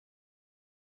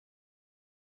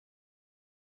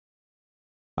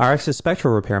RX's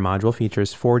Spectral Repair module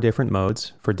features 4 different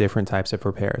modes for different types of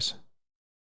repairs.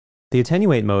 The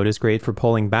Attenuate mode is great for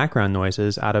pulling background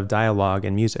noises out of dialogue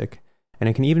and music, and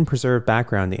it can even preserve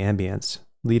background ambience,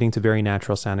 leading to very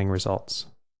natural sounding results.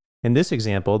 In this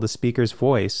example, the speaker's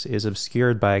voice is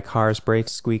obscured by a car's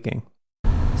brakes squeaking.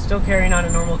 Still carrying on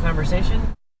a normal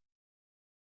conversation?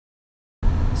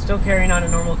 Still carrying on a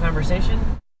normal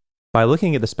conversation? By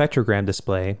looking at the spectrogram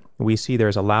display, we see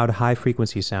there's a loud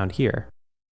high-frequency sound here.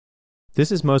 This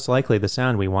is most likely the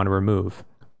sound we want to remove,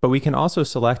 but we can also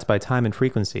select by time and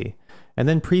frequency, and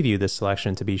then preview this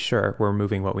selection to be sure we're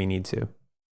removing what we need to.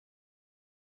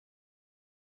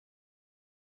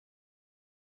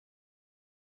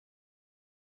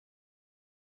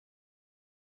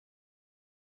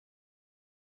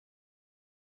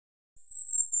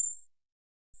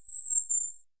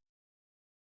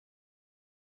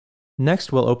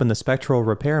 Next, we'll open the Spectral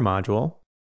Repair module,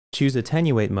 choose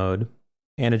Attenuate mode,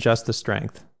 and adjust the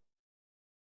strength.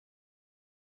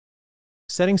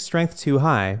 Setting strength too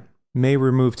high may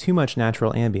remove too much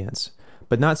natural ambience,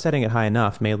 but not setting it high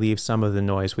enough may leave some of the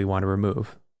noise we want to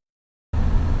remove.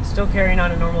 Still carrying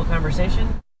on a normal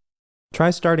conversation? Try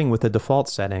starting with the default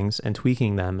settings and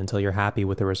tweaking them until you're happy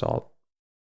with the result.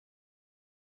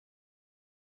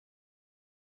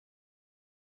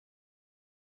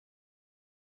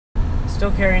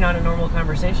 Still carrying on a normal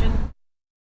conversation?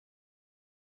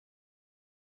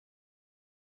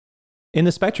 In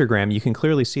the spectrogram, you can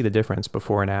clearly see the difference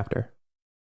before and after.